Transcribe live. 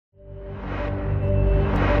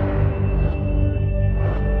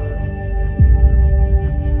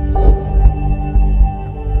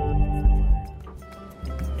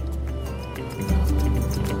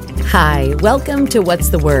Hi, welcome to What's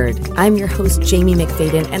the Word? I'm your host, Jamie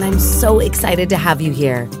McFadden, and I'm so excited to have you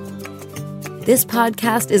here. This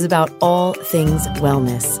podcast is about all things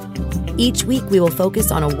wellness. Each week, we will focus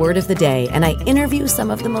on a word of the day, and I interview some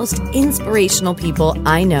of the most inspirational people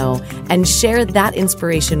I know and share that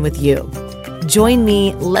inspiration with you. Join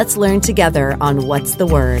me, let's learn together on What's the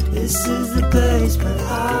Word. This is the place where I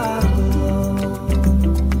belong.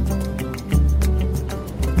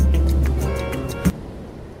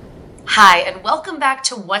 Hi, and welcome back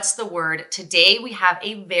to What's the Word. Today we have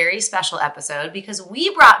a very special episode because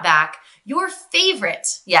we brought back your favorite,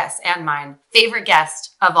 yes, and mine, favorite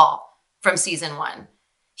guest of all from season 1.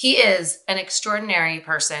 He is an extraordinary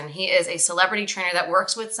person. He is a celebrity trainer that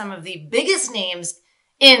works with some of the biggest names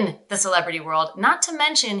in the celebrity world. Not to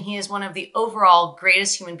mention, he is one of the overall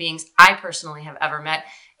greatest human beings I personally have ever met.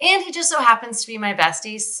 And he just so happens to be my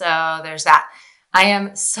bestie. So there's that. I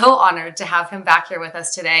am so honored to have him back here with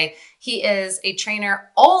us today. He is a trainer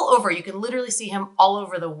all over. You can literally see him all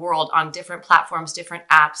over the world on different platforms, different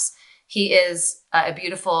apps. He is a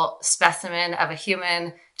beautiful specimen of a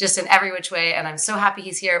human, just in every which way. And I'm so happy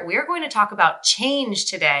he's here. We are going to talk about change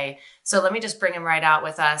today. So let me just bring him right out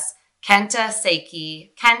with us. Kenta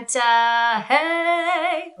Seiki. Kenta,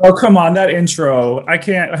 hey. Oh, come on, that intro. I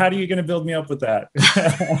can't. How are you going to build me up with that?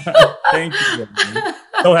 Thank you.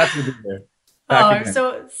 So happy to be here. I'm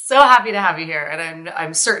so happy to have you here. And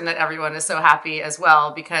I'm certain that everyone is so happy as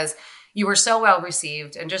well because you were so well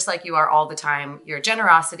received. And just like you are all the time, your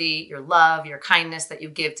generosity, your love, your kindness that you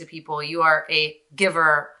give to people, you are a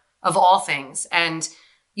giver of all things. And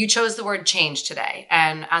you chose the word change today.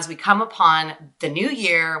 And as we come upon the new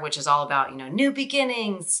year, which is all about, new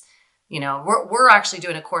beginnings, we're actually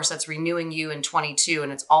doing a course that's renewing you in 22.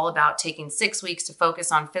 And it's all about taking 6 weeks to focus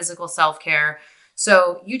on physical self-care.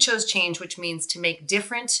 So you chose change, which means to make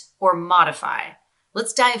different or modify.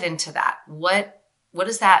 Let's dive into that. What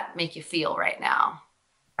does that make you feel right now?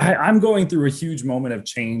 I'm going through a huge moment of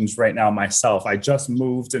change right now myself. I just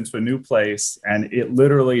moved into a new place and it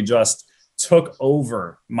literally just took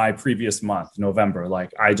over my previous month, November.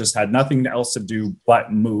 Like I just had nothing else to do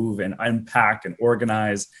but move and unpack and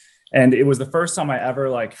organize. And it was the first time I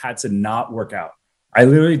ever had to not work out. I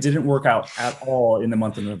literally didn't work out at all in the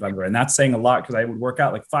month of November. And that's saying a lot because I would work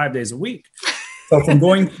out 5 days a week. So from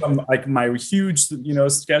going from my huge,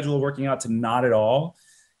 schedule of working out to not at all,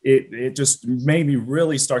 it just made me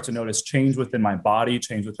really start to notice change within my body,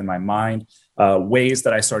 change within my mind, ways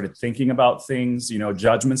that I started thinking about things,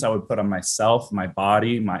 judgments I would put on myself, my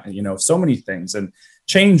body, so many things. And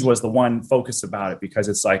change was the one focus about it because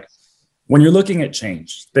it's when you're looking at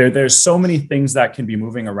change, there's so many things that can be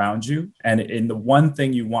moving around you. And the one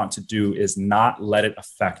thing you want to do is not let it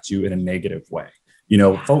affect you in a negative way.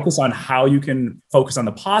 Focus on how you can focus on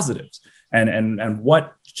the positives and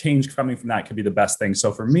what change coming from that could be the best thing.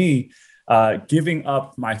 So for me, giving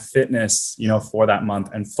up my fitness, for that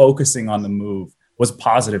month and focusing on the move was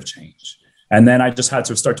positive change. And then I just had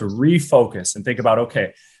to start to refocus and think about,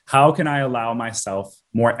 okay, how can I allow myself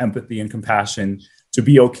more empathy and compassion to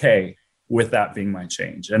be okay with that being my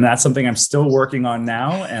change? And that's something I'm still working on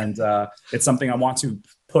now. And it's something I want to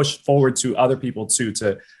push forward to other people too,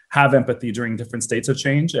 to have empathy during different states of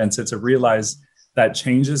change and to realize that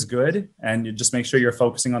change is good. And you just make sure you're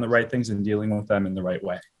focusing on the right things and dealing with them in the right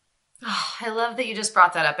way. Oh, I love that you just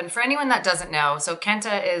brought that up. And for anyone that doesn't know, so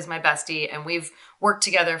Kenta is my bestie and we've worked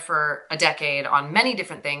together for a decade on many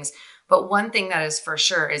different things. But one thing that is for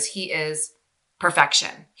sure is he is perfection.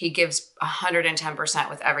 He gives 110%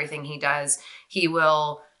 with everything he does. He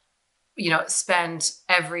will, spend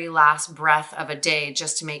every last breath of a day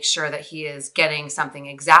just to make sure that he is getting something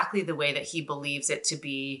exactly the way that he believes it to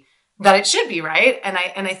be, that it should be, right? And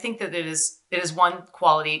I think that it is one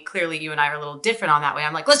quality. Clearly, you and I are a little different on that way.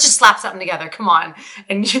 I'm like, let's just slap something together. Come on.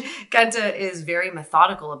 And Kenta is very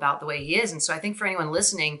methodical about the way he is. And so I think for anyone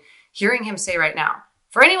listening, hearing him say right now,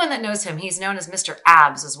 for anyone that knows him, he's known as Mr.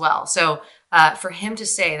 Abs as well. So for him to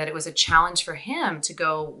say that it was a challenge for him to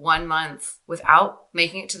go 1 month without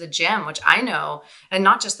making it to the gym, which I know, and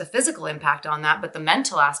not just the physical impact on that, but the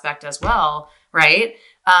mental aspect as well, right?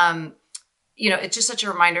 It's just such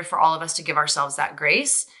a reminder for all of us to give ourselves that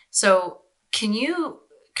grace. So can you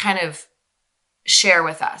kind of share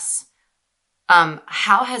with us,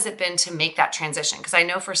 how has it been to make that transition? Because I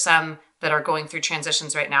know for some that are going through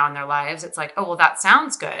transitions right now in their lives, it's like, oh, well, that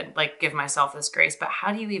sounds good. Give myself this grace, but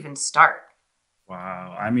how do you even start?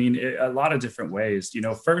 Wow. I mean, a lot of different ways.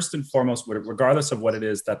 First and foremost, regardless of what it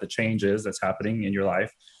is that the change is that's happening in your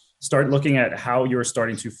life, start looking at how you're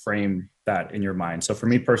starting to frame that in your mind. So for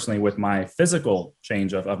me personally, with my physical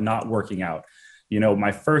change of not working out,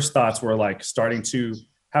 my first thoughts were starting to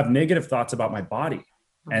have negative thoughts about my body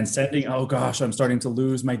and sending, oh gosh, I'm starting to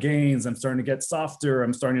lose my gains. I'm starting to get softer.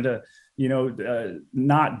 I'm starting to,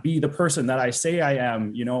 not be the person that I say I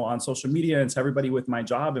am, on social media and to everybody with my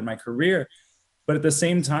job and my career. But at the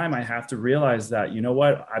same time, I have to realize that,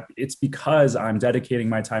 it's because I'm dedicating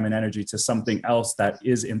my time and energy to something else that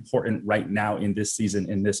is important right now in this season,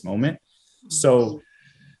 in this moment. So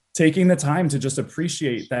taking the time to just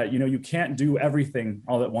appreciate that, you can't do everything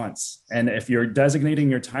all at once. And if you're designating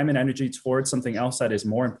your time and energy towards something else that is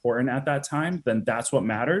more important at that time, then that's what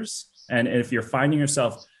matters. And if you're finding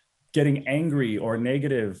yourself getting angry or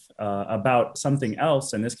negative about something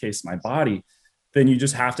else, in this case, my body, then you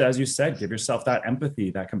just have to, as you said, give yourself that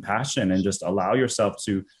empathy, that compassion, and just allow yourself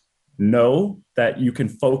to know that you can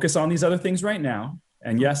focus on these other things right now.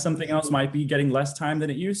 And yes, something else might be getting less time than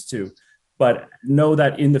it used to, but know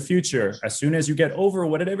that in the future, as soon as you get over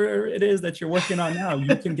whatever it is that you're working on now,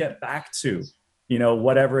 you can get back to,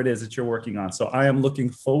 whatever it is that you're working on. So I am looking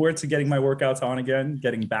forward to getting my workouts on again,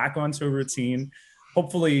 getting back onto a routine,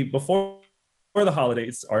 hopefully before the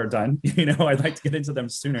holidays are done. I'd like to get into them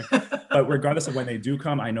sooner, but regardless of when they do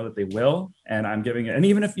come, I know that they will. And I'm giving it. And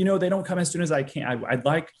even if, they don't come as soon as I can, I'd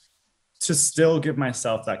like to still give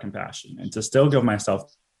myself that compassion and to still give myself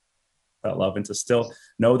that love and to still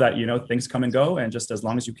know that, things come and go. And just as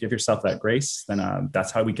long as you give yourself that grace, then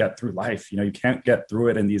that's how we get through life. You can't get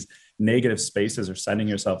through it in these negative spaces or sending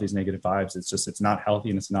yourself these negative vibes. It's not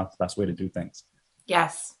healthy and it's not the best way to do things.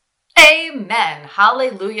 Yes. Amen.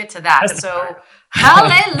 Hallelujah to that. So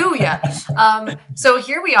hallelujah. So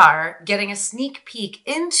here we are getting a sneak peek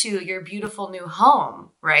into your beautiful new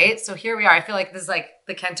home, right? So here we are. I feel like this is like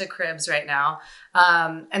the Kenta Cribs right now.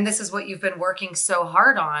 And this is what you've been working so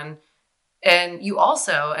hard on. And you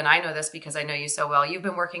also, and I know this because I know you so well, you've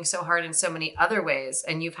been working so hard in so many other ways,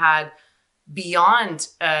 and you've had beyond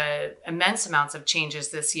immense amounts of changes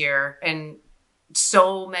this year and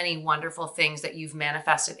so many wonderful things that you've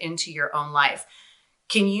manifested into your own life.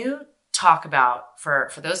 Can you talk about,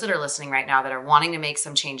 for those that are listening right now that are wanting to make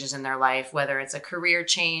some changes in their life, whether it's a career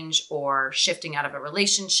change or shifting out of a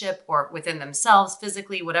relationship or within themselves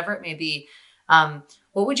physically, whatever it may be,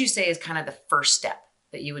 what would you say is kind of the first step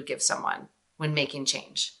that you would give someone when making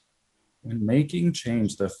change? When making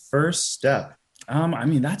change, the first step.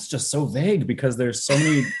 That's just so vague because there's so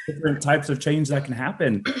many different types of change that can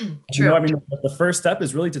happen. True. The first step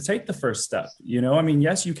is really to take the first step.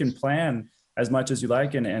 Yes, you can plan as much as you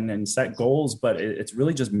like and set goals, but it's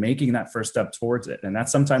really just making that first step towards it. And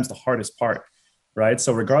that's sometimes the hardest part, right?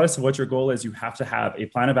 So regardless of what your goal is, you have to have a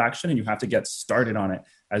plan of action and you have to get started on it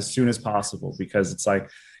as soon as possible, because it's like,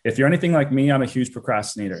 if you're anything like me, I'm a huge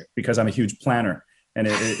procrastinator because I'm a huge planner. And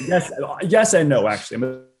yes and no, actually. I'm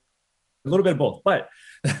a little bit of both, but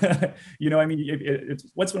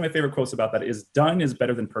what's one of my favorite quotes about that is done is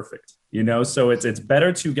better than perfect, so it's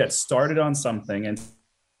better to get started on something and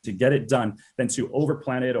to get it done than to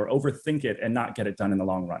overplan it or overthink it and not get it done in the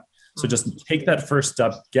long run. So just take that first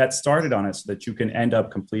step, get started on it so that you can end up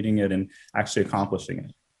completing it and actually accomplishing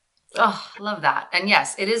it. Oh, love that. And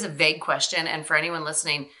yes, it is a vague question. And for anyone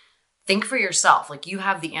listening, think for yourself. Like, you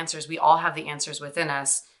have the answers. We all have the answers within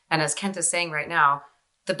us. And as Kent is saying right now,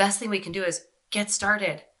 the best thing we can do is get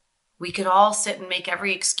started. We could all sit and make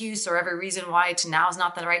every excuse or every reason why to now is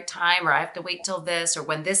not the right time, or I have to wait till this, or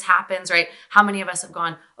when this happens, right? How many of us have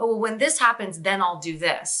gone, oh, well, when this happens, then I'll do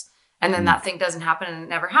this. And then that thing doesn't happen and it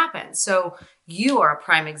never happens. So you are a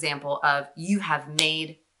prime example of, you have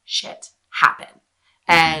made shit happen.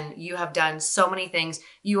 And you have done so many things.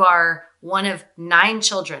 You are one of 9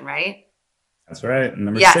 children, right? That's right.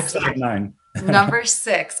 Number 6 out of 9. Number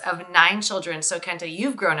 6 of 9 children. So Kenta,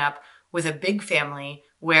 you've grown up with a big family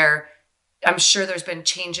where I'm sure there's been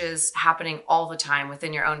changes happening all the time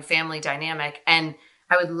within your own family dynamic. And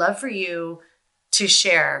I would love for you to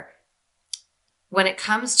share, when it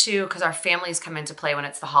comes to, because our families come into play when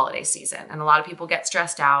it's the holiday season, and a lot of people get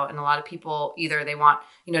stressed out, and a lot of people either they want,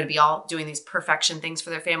 to be all doing these perfection things for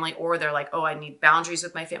their family, or they're like, oh, I need boundaries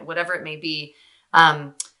with my family, whatever it may be.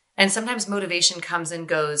 And sometimes motivation comes and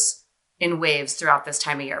goes in waves throughout this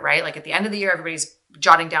time of year, right? Like at the end of the year, everybody's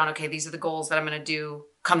jotting down, okay, these are the goals that I'm going to do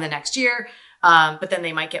come the next year. But then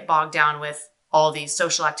they might get bogged down with all these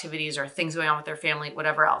social activities or things going on with their family,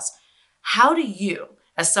 whatever else. How do you,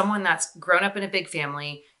 as someone that's grown up in a big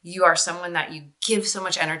family, you are someone that you give so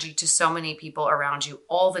much energy to so many people around you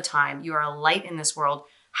all the time. You are a light in this world.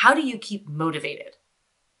 How do you keep motivated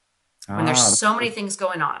when there's so many things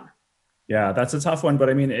going on? Yeah, that's a tough one. But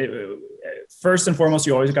first and foremost,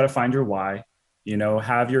 you always got to find your why,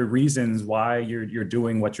 have your reasons why you're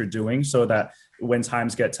doing what you're doing, so that when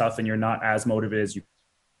times get tough and you're not as motivated as you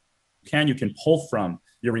can pull from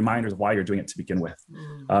your reminders of why you're doing it to begin with.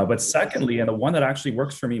 Mm. But secondly, and the one that actually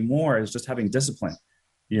works for me more, is just having discipline.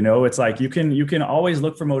 You know, it's like you can always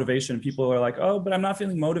look for motivation. People are like, oh, but I'm not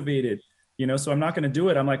feeling motivated, you know, so I'm not going to do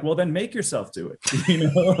it. I'm like, well, then make yourself do it. You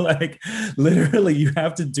know, like literally you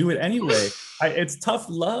have to do it anyway. It's tough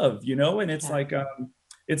love, you know, and it's like,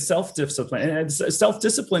 it's self-discipline, and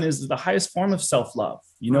self-discipline is the highest form of self-love.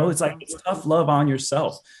 You know, it's like, it's tough love on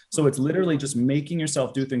yourself. So it's literally just making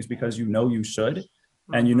yourself do things because you know you should,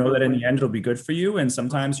 and you know that in the end it'll be good for you. And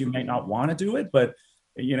sometimes you might not want to do it, but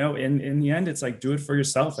you know, in the end, it's like, do it for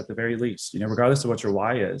yourself at the very least, you know, regardless of what your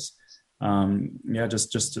why is.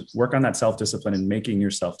 Just to work on that self-discipline and making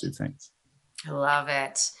yourself do things. I love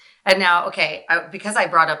it. And now, okay, because I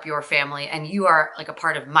brought up your family, and you are like a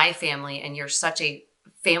part of my family, and you're such a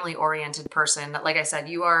family oriented person that, like I said,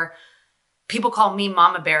 people call me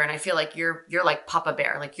Mama Bear, and I feel like you're like Papa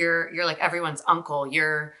Bear. Like you're like everyone's uncle.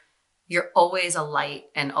 You're always a light,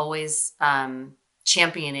 and always,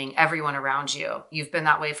 championing everyone around you. You've been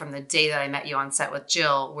that way from the day that I met you on set with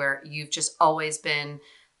Jill, where you've just always been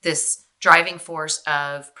this driving force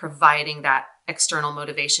of providing that external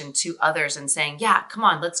motivation to others and saying, yeah, come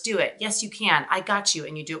on, let's do it. Yes, you can. I got you.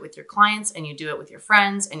 And you do it with your clients, and you do it with your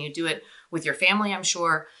friends, and you do it with your family, I'm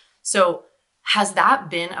sure. So has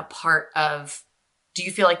that been a part of, do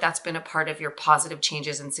you feel like that's been a part of your positive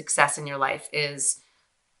changes and success in your life, is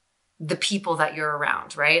the people that you're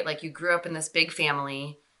around, right? Like, you grew up in this big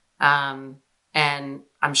family, and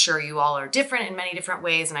I'm sure you all are different in many different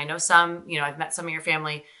ways. And I know some, you know, I've met some of your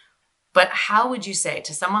family, but how would you say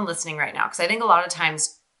to someone listening right now? Because I think a lot of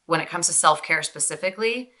times when it comes to self-care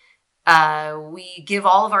specifically, we give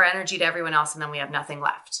all of our energy to everyone else, and then we have nothing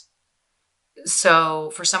left. So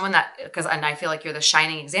for someone and I feel like you're the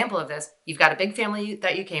shining example of this, you've got a big family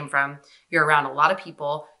that you came from, you're around a lot of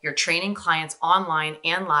people, you're training clients online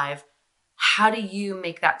and live. How do you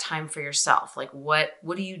make that time for yourself? Like, what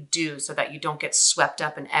do you do so that you don't get swept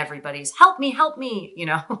up in everybody's help me, you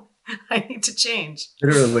know? I need to change.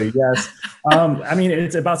 Literally, yes. I mean,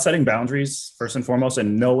 it's about setting boundaries first and foremost,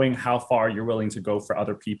 and knowing how far you're willing to go for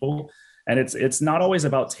other people. And it's not always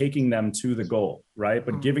about taking them to the goal, right?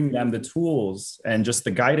 But giving them the tools and just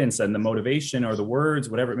the guidance and the motivation, or the words,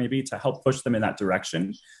 whatever it may be, to help push them in that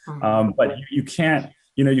direction. But you can't,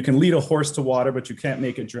 you know, you can lead a horse to water, but you can't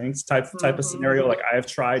make it drink type of scenario. Like, I have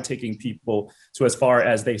tried taking people to as far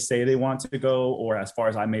as they say they want to go, or as far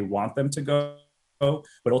as I may want them to go.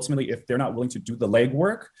 But ultimately, if they're not willing to do the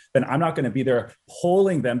legwork, then I'm not going to be there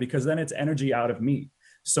pulling them, because then it's energy out of me.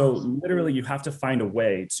 So literally, you have to find a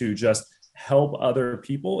way to just help other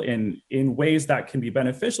people in ways that can be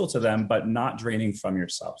beneficial to them, but not draining from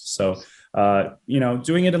yourself. So, you know,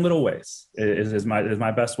 doing it in little ways is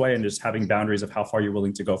my best way, and just having boundaries of how far you're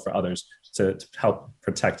willing to go for others to help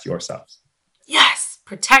protect yourself. Yes.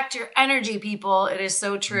 Protect your energy, people. It is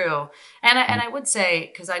so true. And I would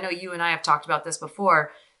say, because I know you and I have talked about this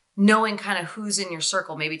before, knowing kind of who's in your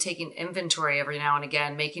circle, maybe taking inventory every now and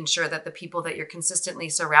again, making sure that the people that you're consistently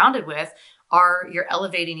surrounded with you're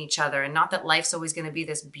elevating each other. And not that life's always going to be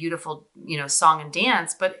this beautiful, you know, song and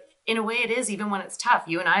dance, but in a way it is, even when it's tough.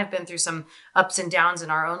 You and I have been through some ups and downs in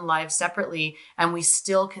our own lives separately, and we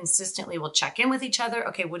still consistently will check in with each other.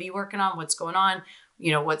 Okay, what are you working on? What's going on?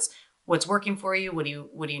 You know, what's working for you? What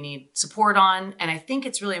do you need support on? And I think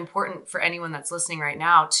it's really important for anyone that's listening right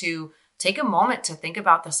now to take a moment to think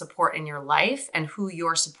about the support in your life and who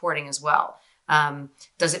you're supporting as well.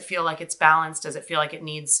 Does it feel like it's balanced? Does it feel like it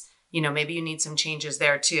needs, you know, maybe you need some changes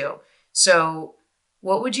there too. So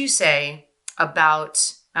what would you say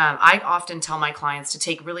about, I often tell my clients to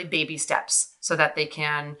take really baby steps so that they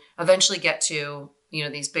can eventually get to, you know,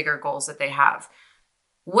 these bigger goals that they have.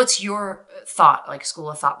 What's your thought, like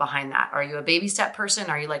school of thought behind that? Are you a baby step person?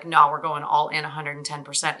 Are you like, no, we're going all in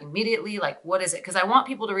 110% immediately? Like, what is it? Because I want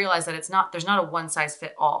people to realize that there's not a one size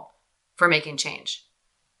fit all for making change.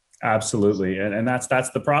 Absolutely. And that's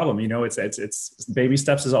the problem. You know, it's baby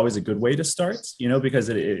steps is always a good way to start, you know, because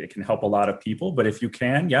it can help a lot of people. But if you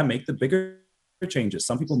can, make the bigger changes.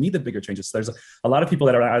 Some people need the bigger changes. So there's a lot of people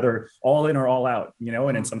that are either all in or all out, you know,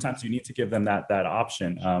 and then sometimes you need to give them that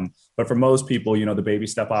option. But for most people, you know, the baby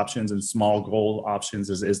step options and small goal options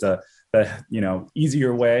is the you know,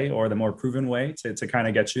 easier way, or the more proven way to kind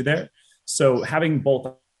of get you there. So having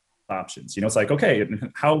both options, you know, it's like, okay,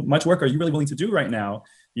 how much work are you really willing to do right now,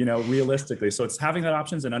 you know, realistically? So it's having that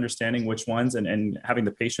options and understanding which ones, and having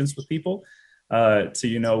the patience with people to,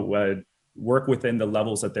 you know, work within the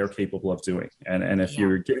levels that they're capable of doing. And if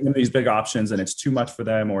you're giving them these big options and it's too much for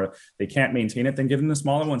them, or they can't maintain it, then give them the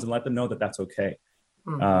smaller ones and let them know that that's okay.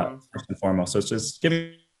 First and foremost. So it's just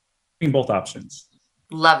giving both options.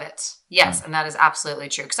 Love it. Yes. And that is absolutely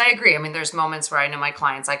true. Because I agree. I mean, there's moments where I know my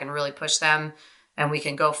clients, I can really push them and we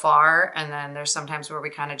can go far. And then there's sometimes where we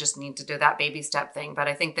kind of just need to do that baby step thing. But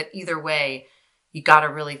I think that either way, you got to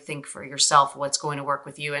really think for yourself what's going to work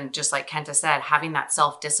with you. And just like Kenta said, having that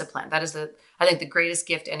self-discipline, that is I think the greatest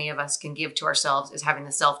gift any of us can give to ourselves is having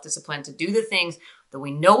the self-discipline to do the things that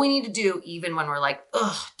we know we need to do, even when we're like,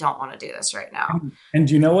 ugh, don't want to do this right now. And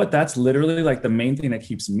you know what? That's literally like the main thing that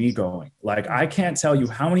keeps me going. Like, I can't tell you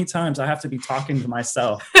how many times I have to be talking to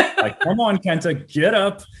myself. Like, come on, Kenta, get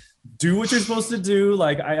up, do what you're supposed to do.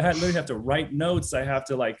 Like, literally have to write notes. I have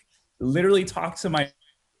to like literally talk to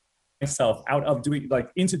myself out of doing, like,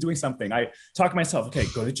 into doing something. I talk to myself, okay,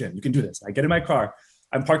 go to the gym. You can do this. I get in my car.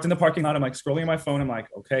 I'm parked in the parking lot. I'm like scrolling on my phone. I'm like,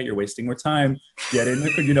 okay, you're wasting more time. Get in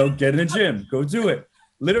the, get in the gym, go do it.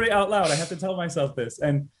 Literally out loud. I have to tell myself this,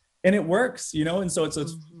 and it works, And so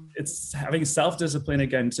it's having self-discipline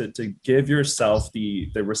again to give yourself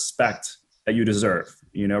the respect that you deserve,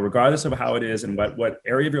 regardless of how it is and what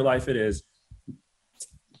area of your life it is.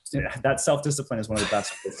 That self-discipline is one of the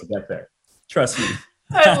best ways to get there. Trust me.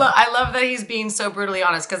 I love that he's being so brutally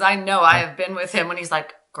honest, because I know I have been with him when he's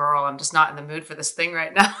like, girl, I'm just not in the mood for this thing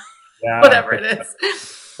right now. Yeah, whatever it is.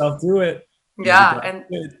 Self-do it. Yeah.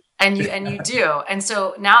 And you do. And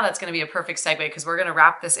so now that's going to be a perfect segue, because we're going to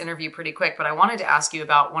wrap this interview pretty quick. But I wanted to ask you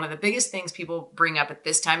about one of the biggest things people bring up at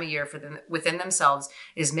this time of year for them within themselves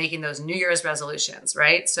is making those New Year's resolutions,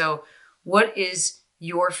 right? So what is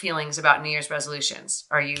your feelings about New Year's resolutions?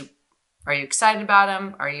 Are you excited about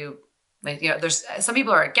them? Are you like, there's some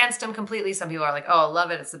people are against them completely. Some people are like, oh, I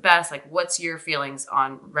love it. It's the best. Like, what's your feelings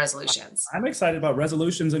on resolutions? I'm excited about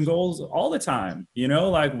resolutions and goals all the time.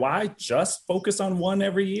 Like, why just focus on one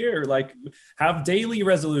every year? Like, have daily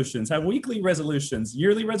resolutions, have weekly resolutions,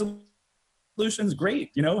 yearly resolutions.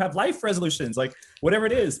 Great. Have life resolutions, like whatever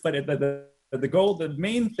it is. But the goal, the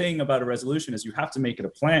main thing about a resolution is you have to make it a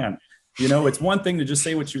plan. It's one thing to just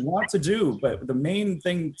say what you want to do, but the main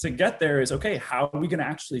thing to get there is, okay, how are we going to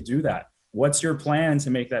actually do that? What's your plan to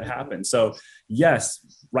make that happen? So yes,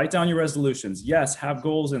 write down your resolutions. Yes, have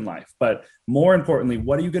goals in life. But more importantly,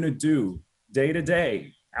 what are you going to do day to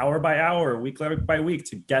day, hour by hour, week by week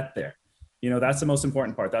to get there? That's the most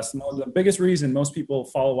important part. That's the biggest reason most people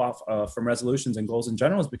fall off from resolutions and goals in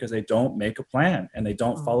general is because they don't make a plan and they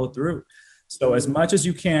don't follow through. So as much as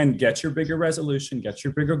you can, get your bigger resolution, get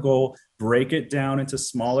your bigger goal, break it down into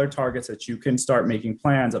smaller targets that you can start making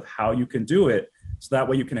plans of how you can do it. So that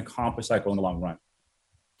way you can accomplish that goal in the long run.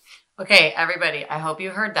 Okay, everybody, I hope you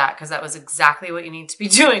heard that, because that was exactly what you need to be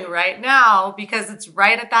doing right now, because it's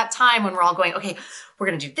right at that time when we're all going, okay, we're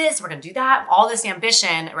going to do this, we're going to do that, all this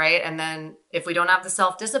ambition, right? And then if we don't have the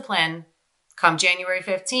self-discipline, come January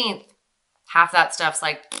 15th, half that stuff's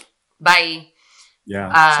like, bye.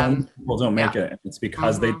 Yeah, some people don't make it. It's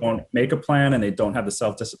because they don't make a plan and they don't have the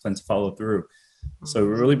self-discipline to follow through. So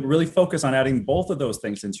really, really focus on adding both of those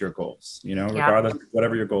things into your goals, regardless of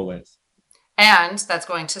whatever your goal is. And that's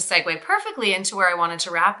going to segue perfectly into where I wanted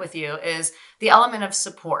to wrap with you is the element of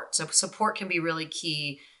support. So support can be really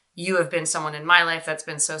key. You have been someone in my life that's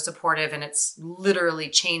been so supportive, and it's literally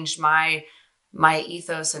changed my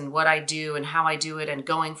ethos and what I do and how I do it, and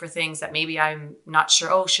going for things that maybe I'm not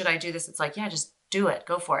sure, oh, should I do this? It's like, yeah, just do it.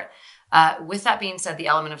 Go for it. With that being said, the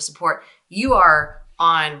element of support, you are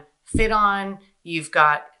on FitOn. You've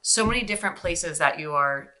got so many different places that you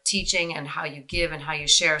are teaching and how you give and how you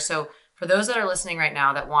share. So for those that are listening right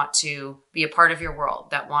now that want to be a part of your world,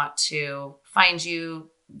 that want to find you,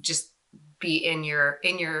 just be in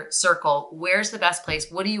your circle, where's the best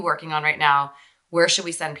place? What are you working on right now? Where should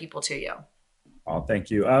we send people to you? Oh, thank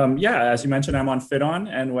you. As you mentioned, I'm on FitOn.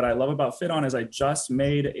 And what I love about FitOn is I just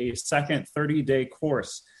made a second 30-day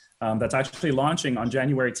course that's actually launching on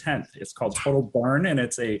January 10th. It's called Total Burn, and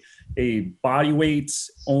it's a body weight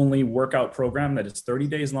only workout program that is 30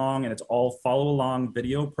 days long, and it's all follow along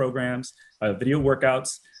video programs, video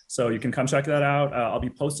workouts. So you can come check that out. I'll be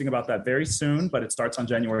posting about that very soon, but it starts on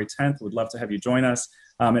January 10th. We'd love to have you join us.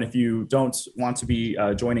 And if you don't want to be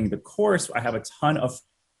joining the course, I have a ton of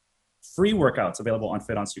free workouts available on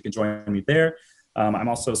FitOn, so you can join me there. I'm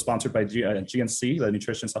also sponsored by GNC, the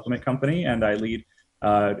nutrition supplement company, and I lead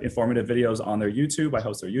informative videos on their YouTube. I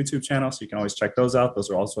host their YouTube channel, so you can always check those out. Those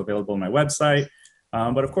are also available on my website.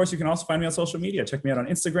 But of course, you can also find me on social media. Check me out on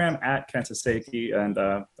Instagram at Kenta Seiki, and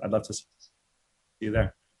I'd love to see you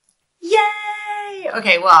there. Yay!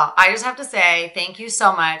 Okay, well, I just have to say thank you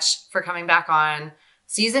so much for coming back on.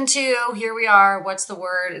 Season 2, here we are. What's the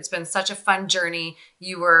word? It's been such a fun journey.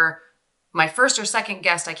 You were my first or second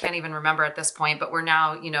guest. I can't even remember at this point, but we're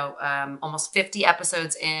now, almost 50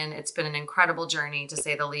 episodes in. It's been an incredible journey, to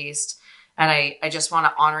say the least. And I just want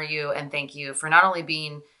to honor you and thank you for not only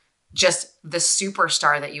being just the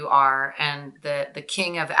superstar that you are and the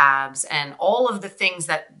king of abs and all of the things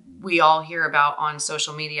that we all hear about on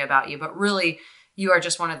social media about you, but really you are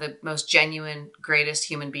just one of the most genuine, greatest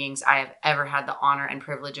human beings I have ever had the honor and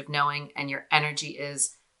privilege of knowing. And your energy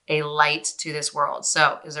is a light to this world.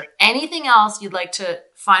 So is there anything else you'd like to,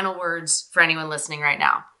 final words for anyone listening right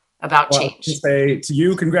now about change? To say to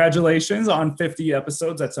you, congratulations on 50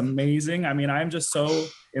 episodes. That's amazing. I mean, I'm just so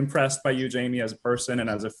impressed by you, Jamie, as a person and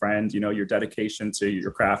as a friend, you know, your dedication to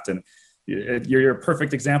your craft, and you're a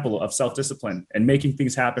perfect example of self-discipline and making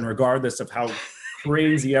things happen regardless of how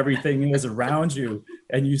crazy everything is around you,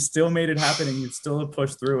 and you still made it happen and you still have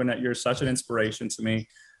pushed through, and that you're such an inspiration to me.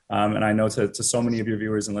 And I know to so many of your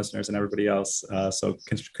viewers and listeners and everybody else. So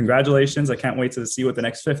congratulations. I can't wait to see what the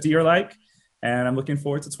next 50 are like. And I'm looking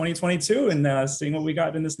forward to 2022 and seeing what we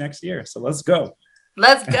got in this next year. So let's go.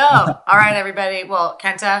 Let's go. All right, everybody. Well,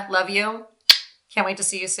 Kenta, love you. Can't wait to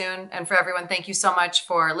see you soon. And for everyone, thank you so much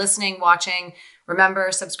for listening, watching.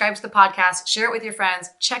 Remember, subscribe to the podcast, share it with your friends.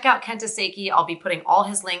 Check out Kenta Seiki. I'll be putting all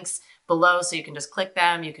his links below, so you can just click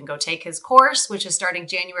them. You can go take his course, which is starting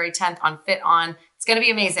January 10th on Fit On. It's going to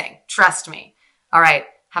be amazing. Trust me. All right.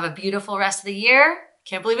 Have a beautiful rest of the year.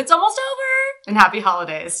 Can't believe it's almost over. And happy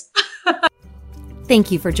holidays.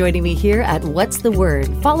 Thank you for joining me here at What's the Word.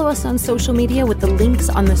 Follow us on social media with the links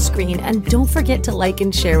on the screen, and don't forget to like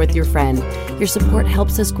and share with your friend. Your support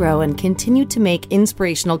helps us grow and continue to make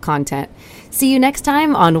inspirational content. See you next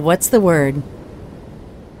time on What's the Word.